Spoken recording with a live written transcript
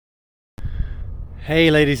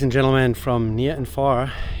Hey ladies and gentlemen from near and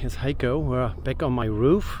far, it's Heiko. We're back on my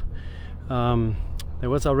roof. There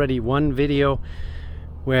was already one video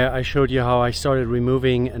where I showed you how I started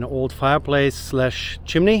removing an old fireplace slash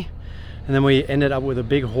chimney, and then we ended up with a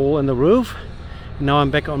big hole in the roof. Now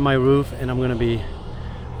I'm back on my roof and I'm going to be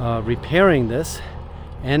repairing this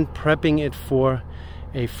and prepping it for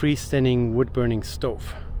a freestanding wood burning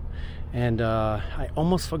stove. And I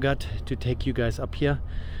almost forgot to take you guys up here,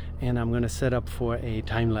 and I'm going to set up for a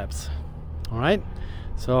time lapse. All right,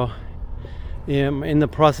 so I'm in the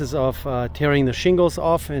process of tearing the shingles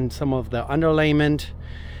off and some of the underlayment,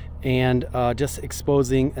 and just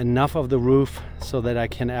exposing enough of the roof so that I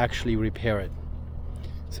can actually repair it.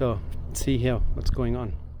 So let's see here what's going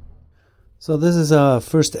on. So this is a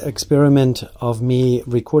first experiment of me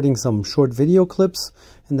recording some short video clips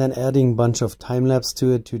and then adding a bunch of time lapse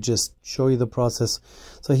to it to just show you the process.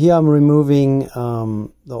 So here I'm removing the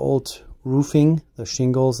old roofing, the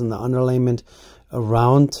shingles and the underlayment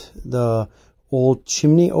around the old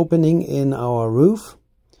chimney opening in our roof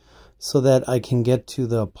so that I can get to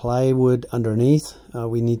the plywood underneath.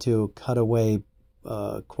 We need to cut away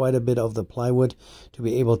quite a bit of the plywood to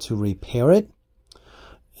be able to repair it.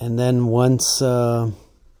 And then once,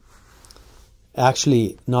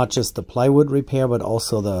 actually not just the plywood repair, but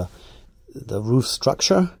also the roof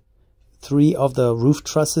structure. 3 of the roof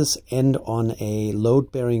trusses end on a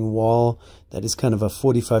load-bearing wall that is kind of a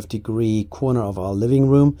 45-degree corner of our living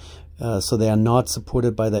room. So they are not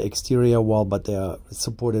supported by the exterior wall, but they are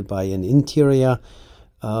supported by an interior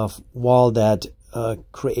wall that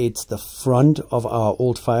creates the front of our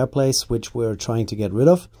old fireplace, which we're trying to get rid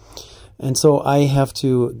of. And so I have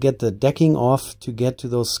to get the decking off to get to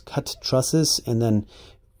those cut trusses and then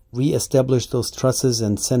re-establish those trusses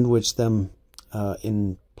and sandwich them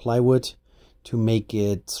in plywood to make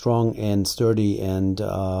it strong and sturdy and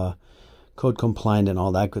code compliant and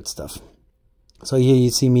all that good stuff. So here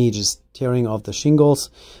you see me just tearing off the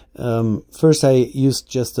shingles. First I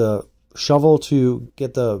used just a shovel to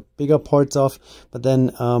get the bigger parts off, but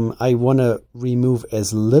then I want to remove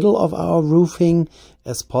as little of our roofing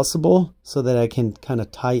as possible so that I can kind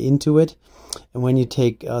of tie into it. And when you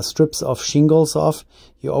take strips of shingles off,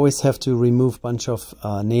 you always have to remove a bunch of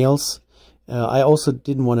nails. I also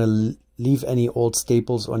didn't want to leave any old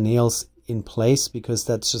staples or nails in place because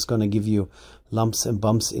that's just going to give you lumps and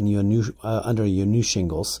bumps in your new under your new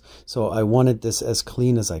shingles. So I wanted this as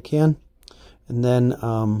clean as I can. And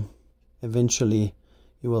then eventually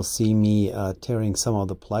you will see me tearing some of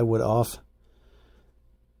the plywood off.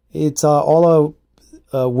 It's all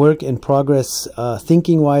a work in progress.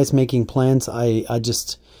 Thinking wise, making plans, I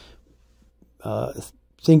just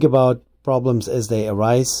think about problems as they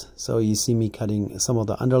arise. So you see me cutting some of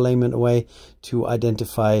the underlayment away to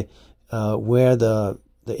identify where the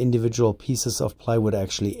individual pieces of plywood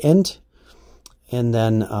actually end. And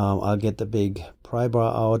then I'll get the big pry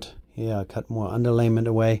bar out. Here I cut more underlayment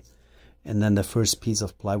away. And then the first piece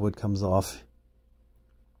of plywood comes off.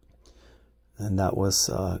 And that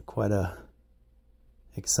was quite a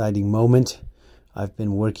exciting moment I've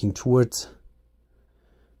been working towards.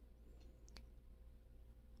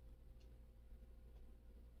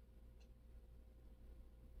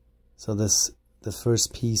 So the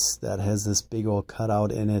first piece that has this big old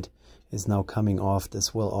cutout in it is now coming off.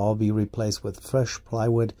 This will all be replaced with fresh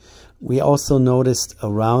plywood. We also noticed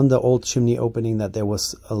around the old chimney opening that there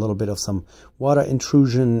was a little bit of some water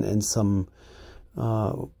intrusion and some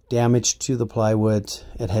damage to the plywood.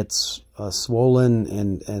 It had swollen,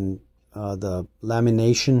 and the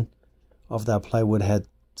lamination of that plywood had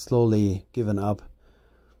slowly given up.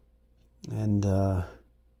 And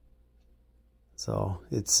so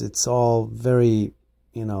it's all very,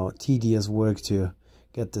 tedious work to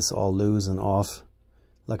get this all loose and off.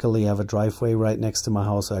 Luckily I have a driveway right next to my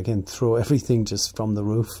house, so I can throw everything just from the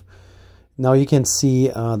roof. Now you can see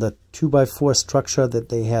the 2x4 structure that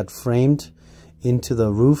they had framed into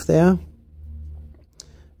the roof there.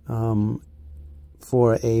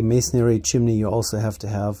 For a masonry chimney you also have to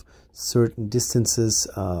have certain distances,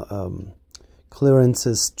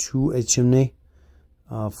 clearances to a chimney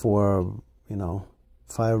for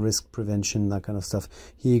fire risk prevention, that kind of stuff.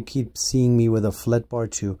 Here you keep seeing me with a flat bar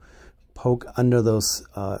to poke under those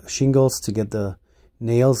shingles to get the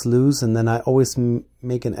nails loose, and then I always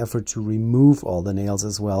make an effort to remove all the nails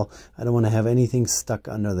as well. I don't want to have anything stuck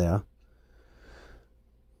under there.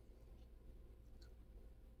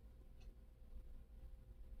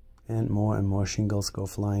 And more shingles go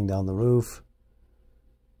flying down the roof.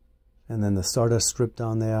 And then the starter strip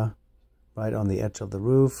down there, right on the edge of the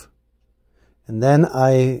roof. And then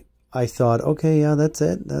I thought, okay, yeah, that's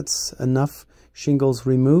it. That's enough shingles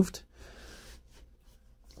removed.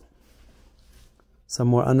 Some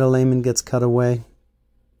more underlayment gets cut away.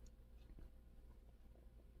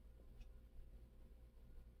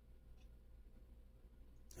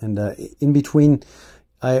 And in between,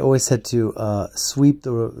 I always had to sweep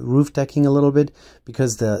the roof decking a little bit,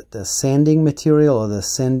 because the sanding material, or the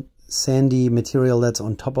sandy material that's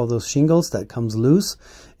on top of those shingles, that comes loose,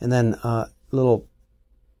 and then little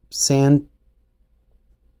sand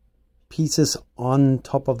pieces on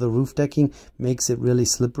top of the roof decking makes it really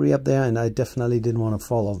slippery up there, and I definitely didn't want to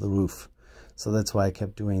fall off the roof. So that's why I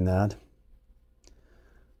kept doing that.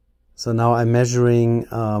 So now I'm measuring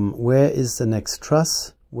where is the next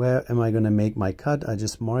truss. Where am I going to make my cut? I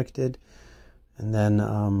just marked it. And then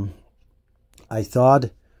I thought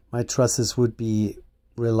my trusses would be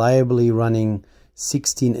reliably running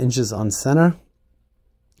 16 inches on center.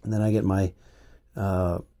 And then I get my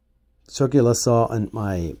circular saw and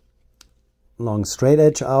my long straight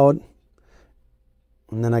edge out.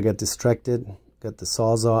 And then I got distracted, got the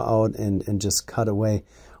sawzall out and just cut away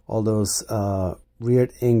all those rear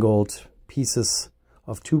angled pieces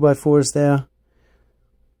of 2x4s there.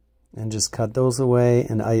 And just cut those away,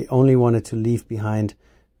 and I only wanted to leave behind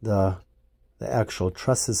the actual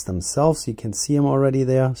trusses themselves. You can see them already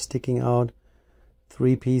there sticking out.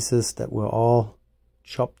 3 pieces that were all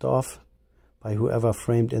chopped off by whoever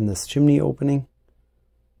framed in this chimney opening.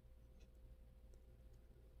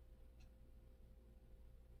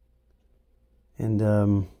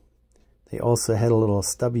 And they also had a little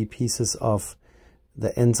stubby pieces of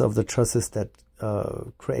the ends of the trusses that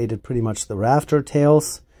created pretty much the rafter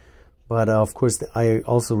tails. But of course, I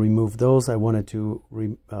also removed those. I wanted to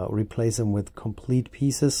replace them with complete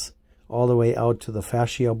pieces all the way out to the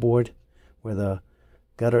fascia board where the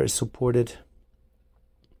gutter is supported.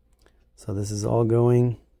 So this is all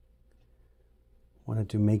going. Wanted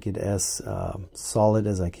to make it as solid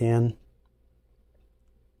as I can.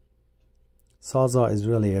 Sawzall is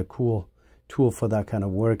really a cool tool for that kind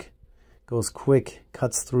of work. Goes quick,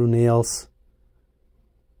 cuts through nails.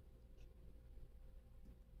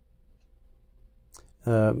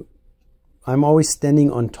 I'm always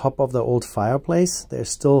standing on top of the old fireplace. There's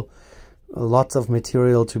still lots of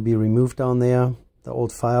material to be removed down there. The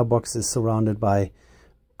old firebox is surrounded by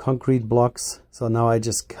concrete blocks. So now I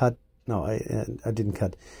just cut, no, I didn't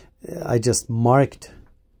cut. I just marked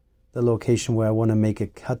the location where I want to make a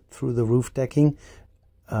cut through the roof decking.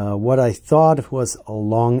 What I thought was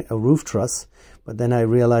along a roof truss, but then I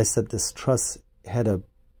realized that this truss had a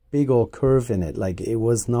big old curve in it, like it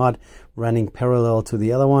was not running parallel to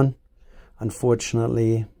the other one.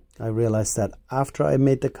 Unfortunately, I realized that after I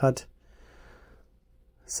made the cut.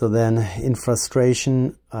 So then in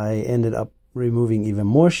frustration, I ended up removing even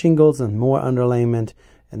more shingles and more underlayment,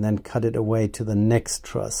 and then cut it away to the next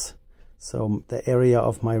truss. So the area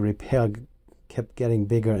of my repair kept getting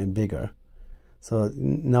bigger and bigger. So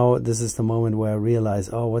now this is the moment where I realize,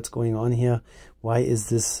 oh, what's going on here? Why is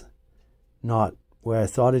this not where I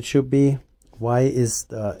thought it should be? Why is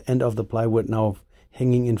the end of the plywood now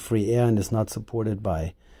hanging in free air and is not supported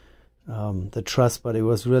by the truss? But it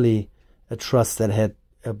was really a truss that had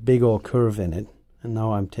a big old curve in it. And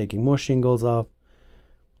now I'm taking more shingles off,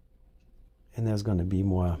 and there's going to be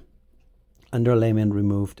more underlayment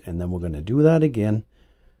removed, and then we're going to do that again.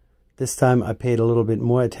 This time I paid a little bit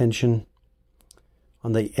more attention.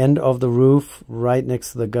 On the end of the roof, right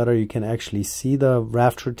next to the gutter, you can actually see the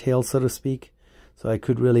rafter tail, so to speak. So I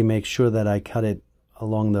could really make sure that I cut it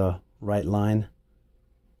along the right line.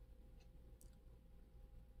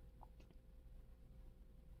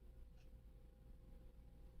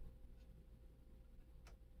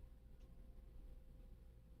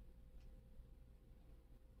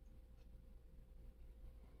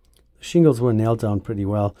 The shingles were nailed down pretty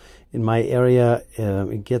well. In my area,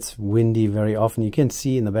 it gets windy very often. You can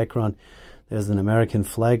see in the background, there's an American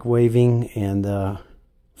flag waving and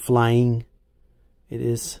flying. It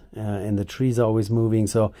is, and the trees are always moving,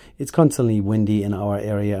 so it's constantly windy in our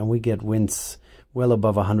area, and we get winds well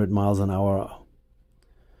above 100 miles an hour.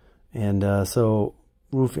 And so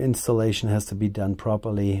roof installation has to be done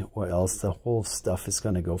properly, or else the whole stuff is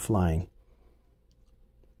going to go flying.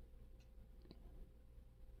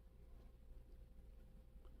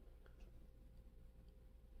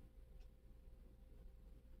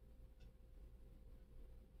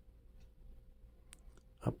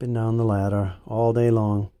 Up and down the ladder all day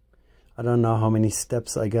long. I don't know how many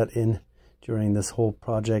steps I got in during this whole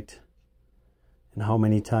project, and how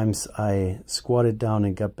many times I squatted down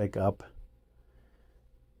and got back up.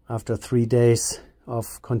 After 3 days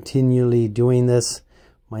of continually doing this,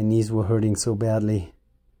 my knees were hurting so badly.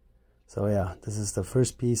 So yeah, this is the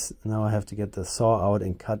first piece. Now I have to get the saw out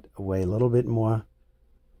and cut away a little bit more,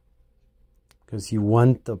 because you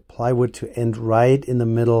want the plywood to end right in the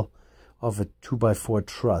middle of a 2x4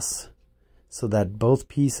 truss, so that both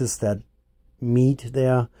pieces that meet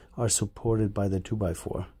there are supported by the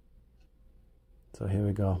 2x4. So here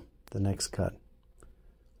we go, the next cut.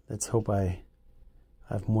 Let's hope I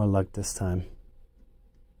have more luck this time.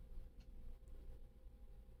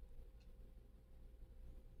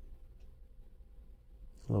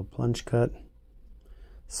 A little plunge cut.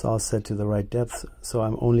 Saw set to the right depth, so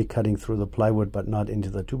I'm only cutting through the plywood but not into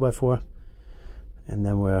the 2x4. And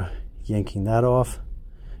then we're yanking that off.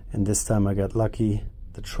 And this time I got lucky.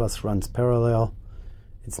 The truss runs parallel.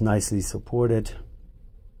 It's nicely supported.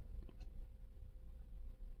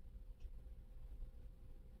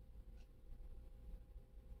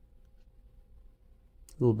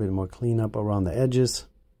 A little bit more cleanup around the edges.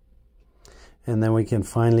 And then we can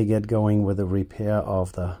finally get going with the repair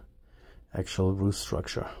of the actual roof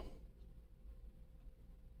structure.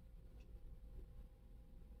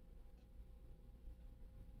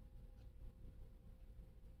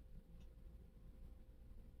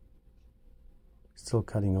 Still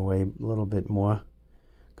cutting away a little bit more,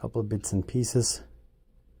 a couple of bits and pieces.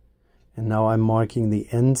 And now I'm marking the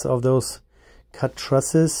ends of those cut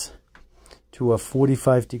trusses to a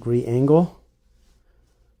 45-degree angle.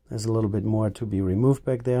 There's a little bit more to be removed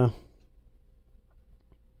back there.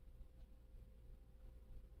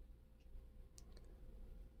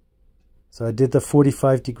 So I did the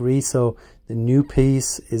 45 degrees, so the new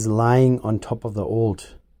piece is lying on top of the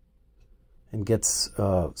old and gets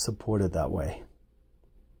supported that way.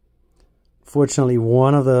 Fortunately,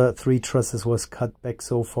 one of the 3 trusses was cut back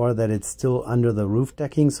so far that it's still under the roof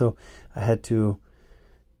decking, so I had to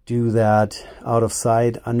do that out of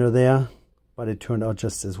sight under there, but it turned out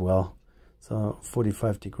just as well. So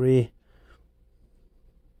 45 degree.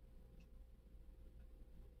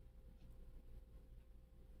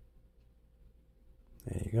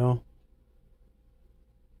 There you go.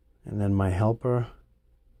 And then my helper,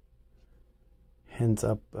 hands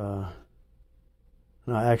up.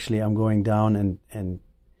 No, actually I'm going down and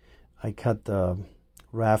I cut the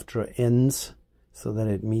rafter ends so that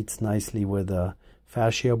it meets nicely with the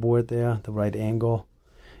fascia board there, the right angle.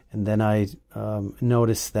 And then I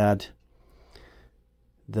noticed that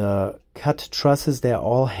the cut trusses, they're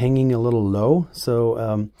all hanging a little low.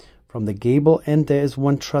 So from the gable end, there is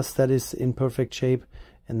one truss that is in perfect shape.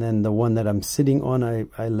 And then the one that I'm sitting on,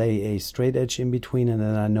 I lay a straight edge in between. And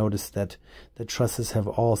then I noticed that the trusses have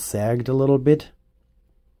all sagged a little bit.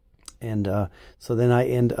 And so then I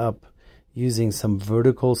end up using some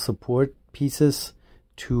vertical support pieces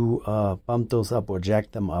to bump those up or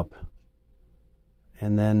jack them up.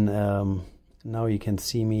 And then now you can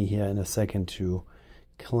see me here in a second to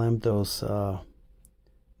clamp those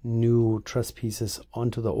new truss pieces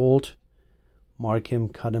onto the old, mark him,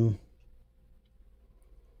 cut him.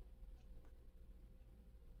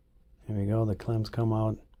 Here we go, the clamps come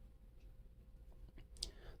out.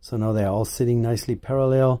 So now they're all sitting nicely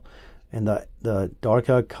parallel. And the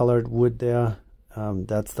darker colored wood there,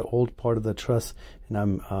 that's the old part of the truss. And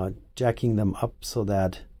I'm jacking them up so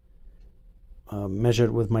that,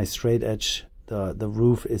 measured with my straight edge, the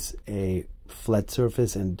roof is a flat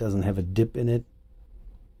surface and doesn't have a dip in it.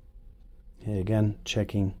 Here again,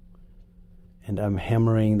 checking. And I'm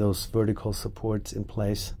hammering those vertical supports in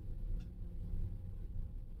place.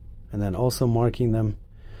 And then also marking them.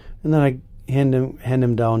 And then I hand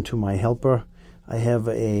them down to my helper. I have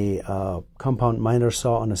a compound miter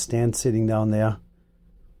saw on a stand sitting down there.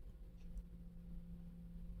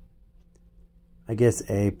 I guess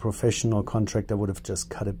a professional contractor would have just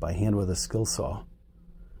cut it by hand with a skill saw.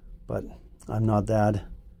 But I'm not that.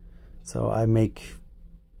 So I make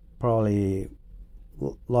probably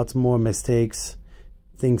lots more mistakes.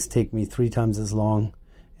 Things take me 3 times as long.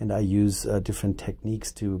 And I use different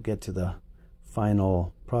techniques to get to the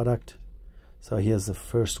final product. So here's the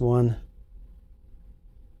first one.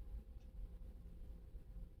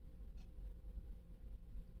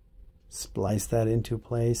 Splice that into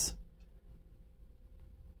place.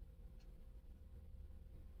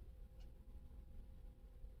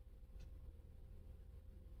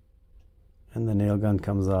 And the nail gun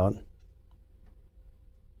comes out.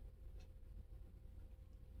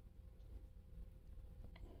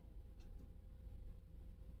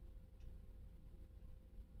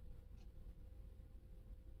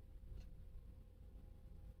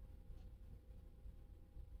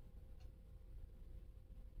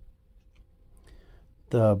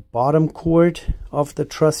 The bottom cord of the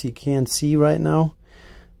truss you can't see right now,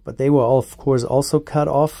 but they were all, of course, also cut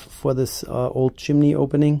off for this old chimney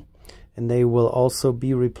opening, and they will also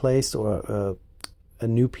be replaced, or a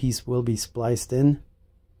new piece will be spliced in.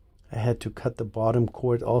 I had to cut the bottom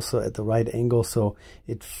cord also at the right angle so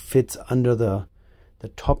it fits under the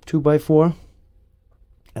top 2x4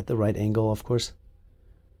 at the right angle, of course.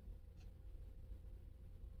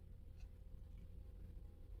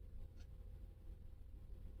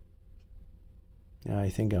 Yeah, I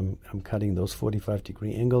think I'm cutting those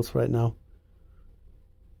 45-degree angles right now.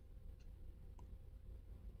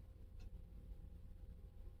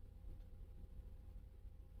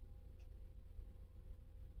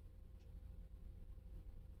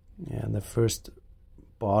 Yeah, and the first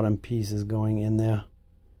bottom piece is going in there.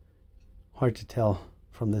 Hard to tell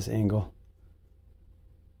from this angle.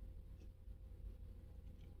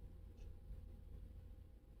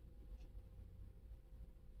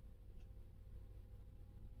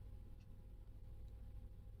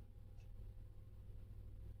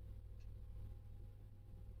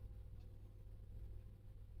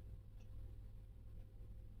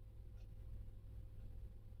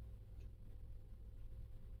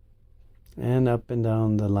 And up and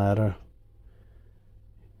down the ladder.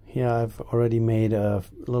 Here I've already made a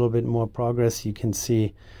little bit more progress. You can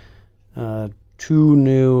see 2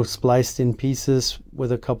 new spliced in pieces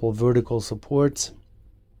with a couple vertical supports.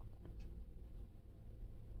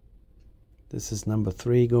 This is number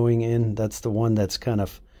 3 going in. That's the one that's kind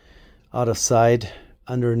of out of sight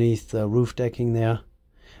underneath the roof decking there.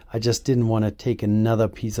 I just didn't want to take another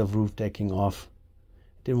piece of roof decking off.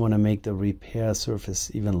 Didn't want to make the repair surface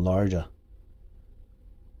even larger.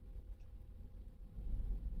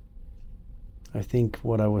 I think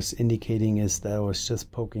what I was indicating is that I was just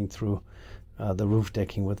poking through the roof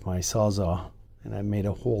decking with my sawzall, and I made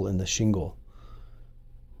a hole in the shingle.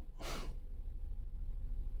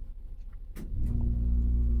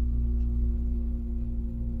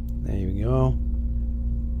 There you go.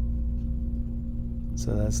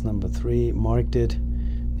 So that's number 3, marked it,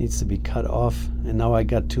 needs to be cut off, and now I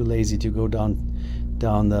got too lazy to go down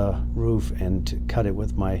the roof and cut it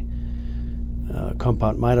with my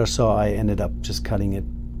compound miter saw. I ended up just cutting it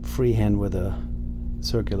freehand with a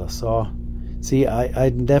circular saw. See,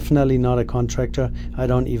 I'm definitely not a contractor. I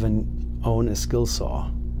don't even own a skill saw.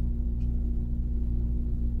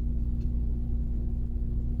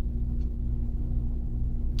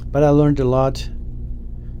 But I learned a lot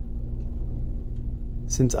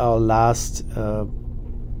since our last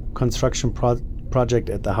construction project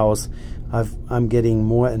at the house. I'm getting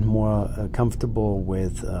more and more comfortable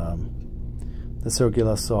with the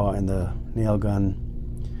circular saw and the nail gun,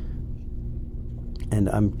 and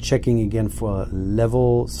I'm checking again for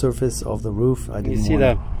level surface of the roof. I didn't see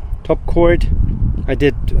the top cord. I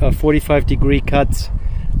did 45-degree cuts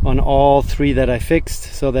on all 3 that I fixed,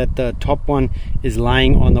 so that the top one is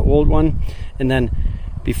lying on the old one, and then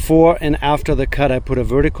before and after the cut I put a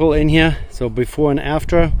vertical in here, so before and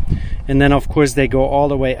after, and then of course they go all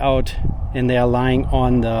the way out and they are lying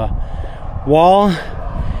on the wall.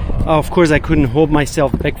 Of course I couldn't hold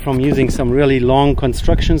myself back from using some really long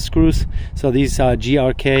construction screws, so these are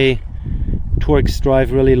GRK Torx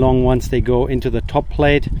drive, really long ones. They go into the top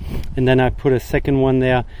plate, and then I put a second one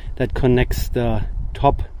there that connects the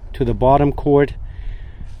top to the bottom cord,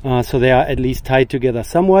 so they are at least tied together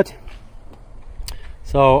somewhat.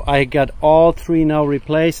 So I got all 3 now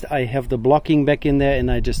replaced. I have the blocking back in there,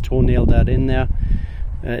 and I just toe-nailed that in there.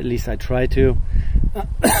 At least I try to.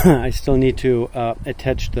 I still need to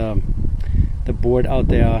attach the board out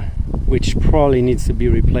there, which probably needs to be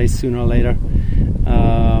replaced sooner or later,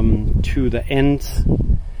 to the ends.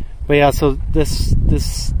 But yeah, so this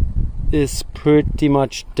is pretty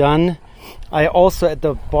much done. I also, at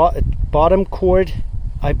the bottom cord,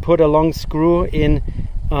 I put a long screw in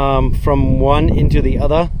from one into the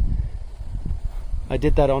other. I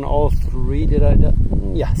did that on all 3. Did I?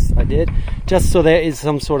 Yes, I did. Just so there is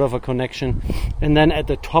some sort of a connection. And then at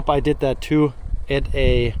the top I did that too. At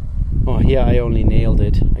a, oh, here I only nailed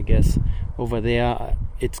it, I guess. Over there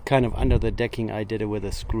it's kind of under the decking. I did it with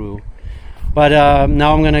a screw. But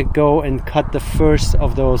now I'm gonna go and cut the first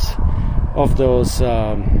of those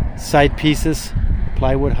side pieces,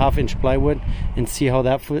 plywood, 1/2-inch plywood, and see how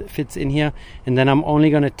that fits in here. And then I'm only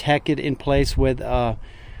gonna tack it in place with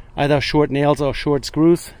either short nails or short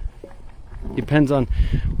screws. Depends on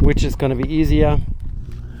which is going to be easier.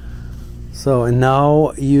 So, and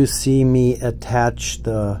now you see me attach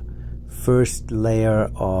the first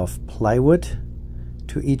layer of plywood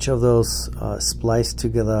to each of those spliced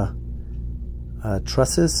together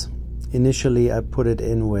trusses. Initially I put it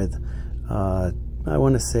in with I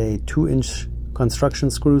want to say 2-inch construction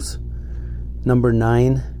screws, number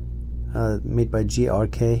 9, made by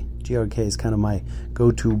GRK. GRK is kind of my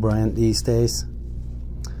go-to brand these days.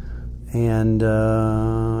 And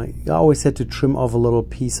I I always had to trim off a little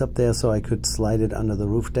piece up there so I could slide it under the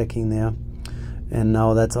roof decking there. And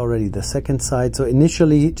now that's already the second side. So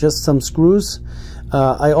initially just some screws.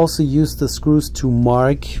 I also used the screws to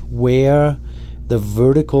mark where the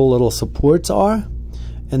vertical little supports are.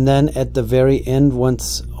 And then at the very end,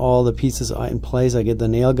 once all the pieces are in place, I get the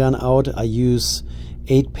nail gun out. I use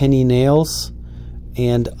 8-penny nails.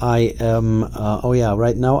 And I am, oh yeah,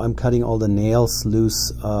 right now I'm cutting all the nails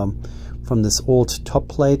loose from this old top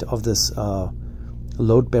plate of this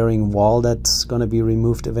load-bearing wall that's going to be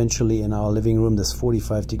removed eventually in our living room, this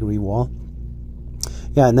 45-degree wall.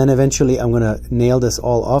 Yeah, and then eventually I'm going to nail this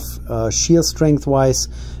all off. Shear strength wise,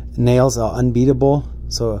 nails are unbeatable.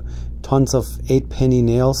 So tons of 8-penny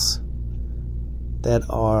nails that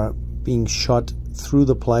are being shot through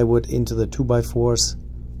the plywood into the 2x4s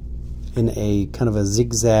in a kind of a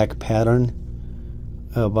zigzag pattern,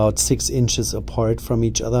 about 6 inches apart from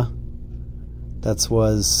each other. That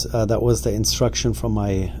was the instruction from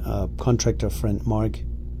my contractor friend Mark.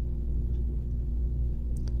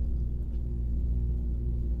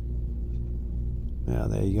 Yeah,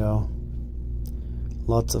 there you go.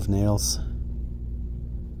 Lots of nails.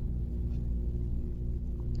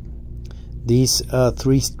 These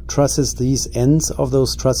 3 trusses, these ends of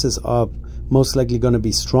those trusses are most likely going to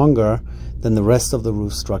be stronger than the rest of the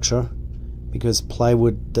roof structure, because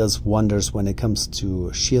plywood does wonders when it comes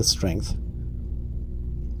to shear strength.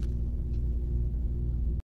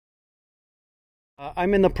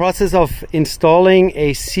 I'm in the process of installing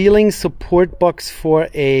a ceiling support box for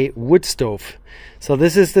a wood stove. So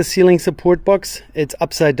this is the ceiling support box. It's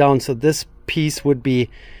upside down, so this piece would be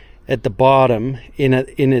at the bottom in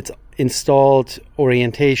its installed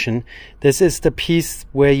orientation. This is the piece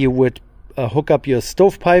where you would hook up your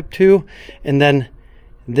stovepipe to, and then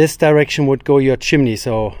this direction would go your chimney.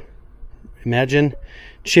 So imagine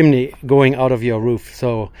chimney going out of your roof,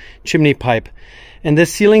 so chimney pipe. And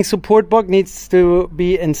this ceiling support box needs to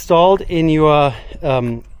be installed in your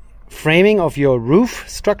framing of your roof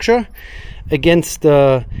structure against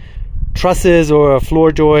the trusses or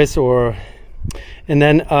floor joists, and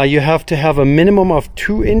then you have to have a minimum of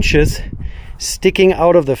 2 inches sticking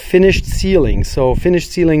out of the finished ceiling. So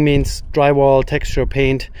finished ceiling means drywall, texture,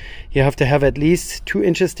 paint. You have to have at least 2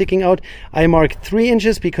 inches sticking out. I marked 3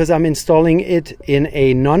 inches because I'm installing it in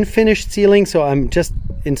a non-finished ceiling, so I'm just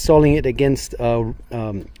installing it against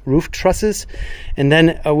roof trusses. And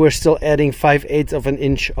then we're still adding 5/8 of an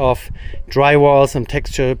inch of drywall, some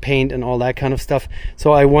texture, paint, and all that kind of stuff.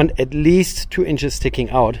 So I want at least 2 inches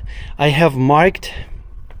sticking out. I have marked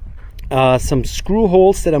some screw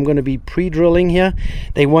holes that I'm going to be pre-drilling here.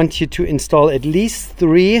 They want you to install at least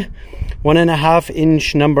 3 1.5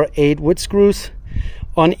 inch number 8 wood screws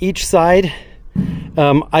on each side.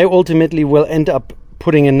 I ultimately will end up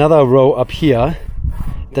putting another row up here,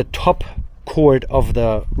 the top cord of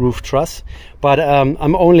the roof truss, but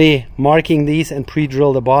I'm only marking these and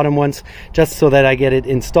pre-drill the bottom ones just so that I get it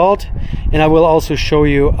installed. And I will also show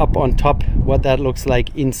you up on top what that looks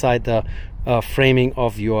like inside the framing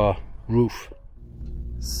of your roof.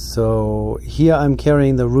 So here I'm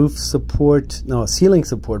carrying the ceiling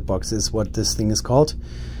support box is what this thing is called.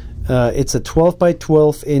 It's a 12 by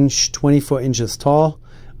 12 inch, 24 inches tall,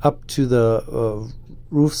 up to the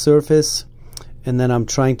roof surface, and then I'm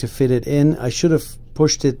trying to fit it in. I should have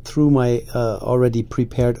pushed it through my already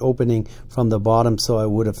prepared opening from the bottom, so I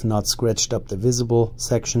would have not scratched up the visible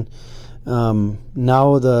section.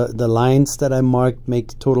 Now the lines that I marked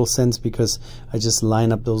make total sense, because I just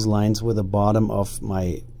line up those lines with the bottom of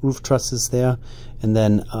my roof trusses there, and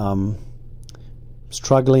then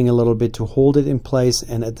struggling a little bit to hold it in place,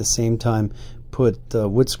 and at the same time put the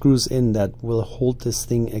wood screws in that will hold this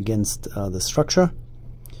thing against the structure.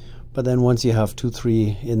 But then once you have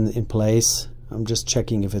 2-3 in place, I'm just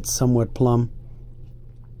checking if it's somewhat plumb.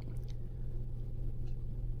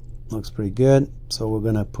 Looks pretty good. So we're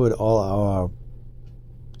gonna put all our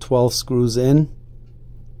 12 screws in,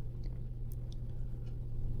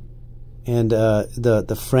 and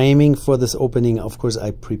the framing for this opening, of course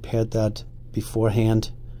I prepared that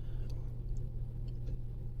beforehand.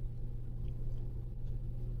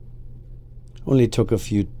 Only took a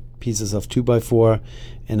few pieces of 2x4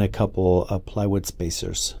 and a couple plywood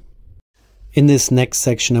spacers. In this next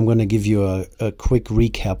section, I'm going to give you a quick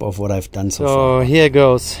recap of what I've done so far. So here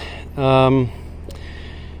goes.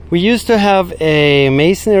 We used to have a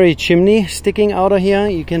masonry chimney sticking out of here.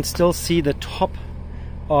 You can still see the top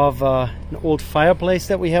of an old fireplace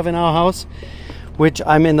that we have in our house, which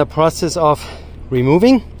I'm in the process of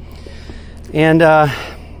removing. And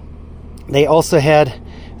they also had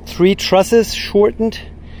 3 trusses shortened,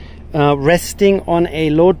 resting on a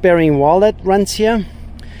load-bearing wall that runs here.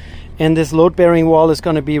 and this load-bearing wall is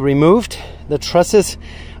going to be removed. The trusses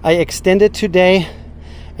I extended today,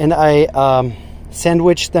 and I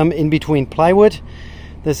sandwiched them in between plywood.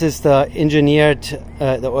 This is the engineer's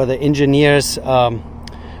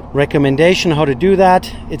recommendation how to do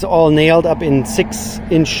that. It's all nailed up in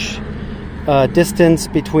 6-inch distance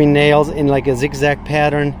between nails in like a zigzag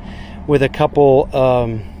pattern, with a couple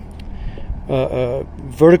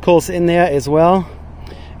verticals in there as well.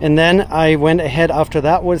 And then I went ahead, after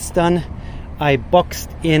that was done, I boxed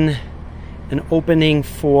in an opening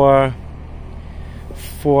for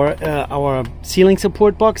our ceiling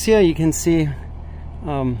support box here. You can see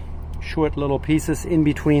short little pieces in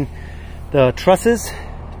between the trusses,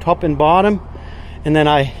 top and bottom. And then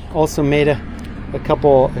I also made a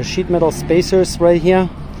couple sheet metal spacers right here,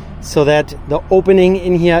 so that the opening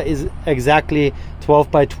in here is exactly 12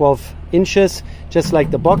 by 12 inches, just like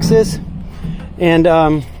the box is. And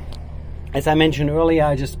as I mentioned earlier,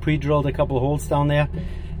 I just pre-drilled a couple holes down there.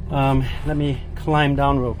 Let me climb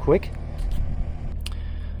down real quick.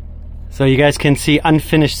 So you guys can see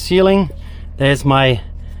unfinished ceiling. There's my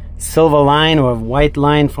silver line or white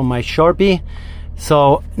line from my Sharpie.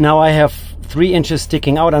 So now I have 3 inches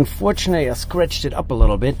sticking out. Unfortunately, I scratched it up a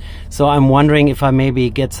little bit. So I'm wondering if I maybe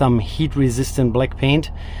get some heat resistant black paint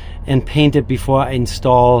and paint it before I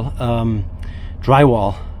install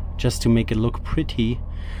drywall, just to make it look pretty.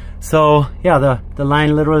 So yeah, the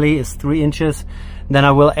line literally is 3 inches. Then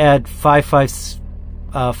I will add 5/8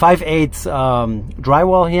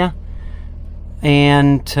 drywall here,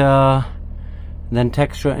 and then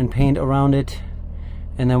texture and paint around it,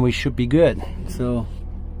 and then we should be good. So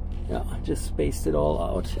yeah, just spaced it all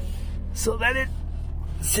out so that it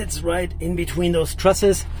sits right in between those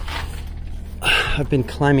trusses. I've been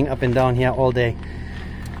climbing up and down here all day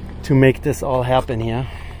to make this all happen here.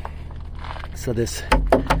 So this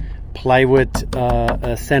plywood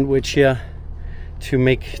sandwich here to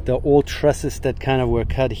make the old trusses that kind of were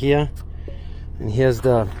cut here. And here's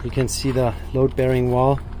you can see the load-bearing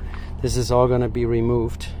wall. This is all going to be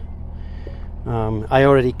removed. I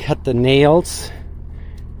already cut the nails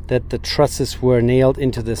that the trusses were nailed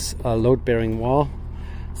into this load-bearing wall.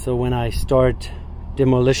 So when I start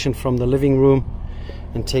demolition from the living room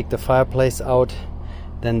and take the fireplace out,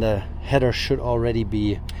 then the header should already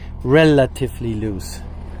be relatively loose.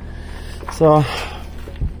 So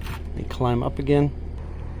let me climb up again.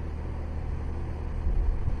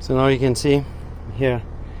 So now you can see here,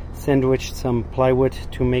 sandwiched some plywood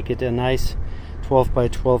to make it a nice 12 by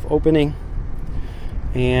 12 opening.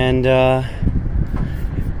 And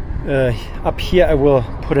up here I will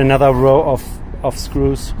put another row of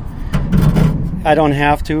screws. I don't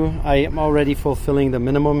have to, I am already fulfilling the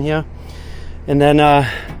minimum here. And then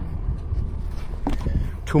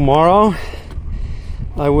tomorrow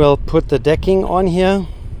I will put the decking on here,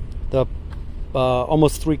 the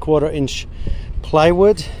almost 3/4 inch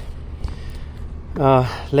plywood,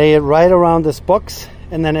 lay it right around this box,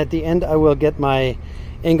 and then at the end I will get my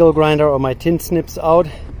angle grinder or my tin snips out,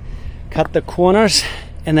 cut the corners,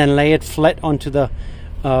 and then lay it flat onto the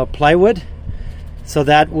plywood. So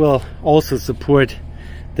that will also support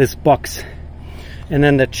this box. And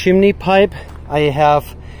then the chimney pipe I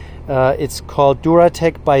have, it's called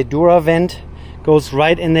Duratec by Duravent, goes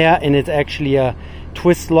right in there, and it's actually a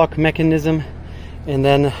twist lock mechanism. And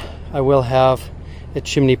then I will have a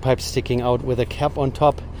chimney pipe sticking out with a cap on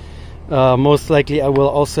top. Most likely I will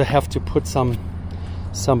also have to put some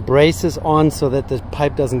braces on so that the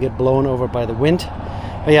pipe doesn't get blown over by the wind.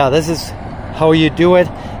 But yeah, this is how you do it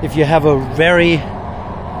if you have a very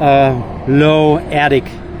low attic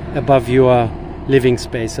above your living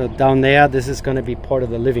space. So down there, this is going to be part of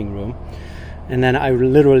the living room, and then I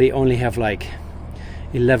literally only have like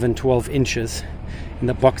 11-12 inches, and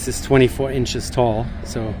the box is 24 inches tall.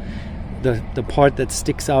 So the part that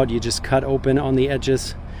sticks out, you just cut open on the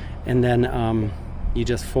edges, and then you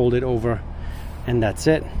just fold it over, and that's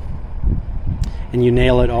it, and you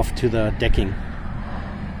nail it off to the decking.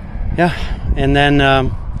 Yeah, and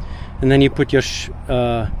then you put your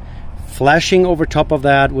flashing over top of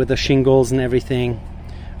that with the shingles and everything.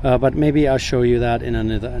 But maybe I'll show you that in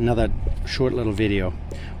another short little video.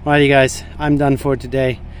 Alrighty guys, I'm done for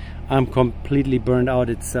today. I'm completely burned out.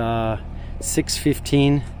 It's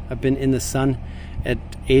 6:15. I've been in the sun at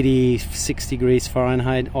 86 degrees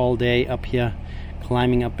Fahrenheit all day up here,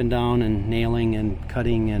 climbing up and down and nailing and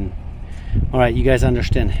cutting. And alright, you guys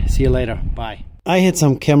understand. See you later. Bye. I had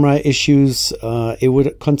some camera issues. It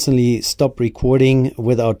would constantly stop recording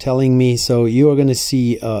without telling me, so you are going to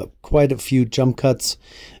see quite a few jump cuts.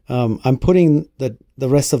 I'm putting the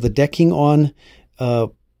rest of the decking on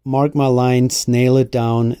mark my lines, nail it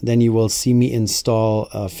down. Then you will see me install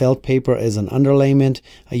felt paper as an underlayment.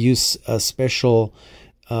 I use special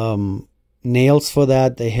nails for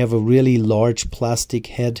that. They have a really large plastic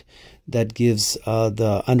head that gives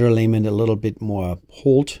the underlayment a little bit more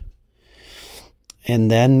hold.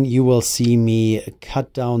 And then you will see me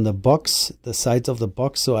cut down the box, the sides of the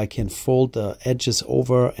box, so I can fold the edges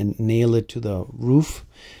over and nail it to the roof.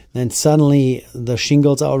 Then suddenly the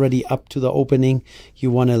shingles are already up to the opening.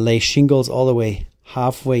 You want to lay shingles all the way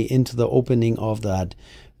halfway into the opening of that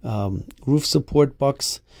roof support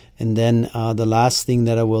box. And then the last thing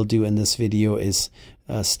that I will do in this video is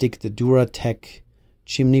stick the Duratec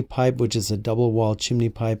chimney pipe, which is a double wall chimney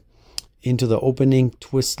pipe, into the opening,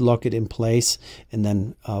 twist lock it in place, and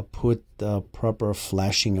then put the proper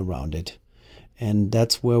flashing around it. And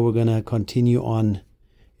that's where we're gonna continue on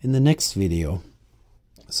in the next video.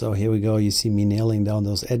 So here we go. You see me nailing down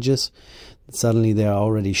those edges. Suddenly there are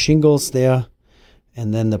already shingles there,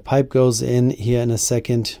 and then the pipe goes in here in a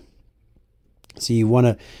second. So you want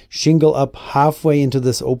to shingle up halfway into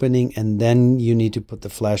this opening, and then you need to put the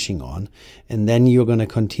flashing on. And then you're going to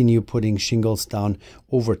continue putting shingles down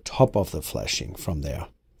over top of the flashing from there.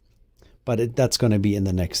 But that's going to be in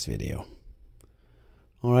the next video.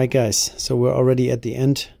 All right, guys. So we're already at the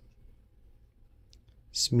end.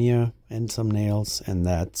 Smear and some nails, and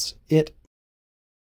that's it.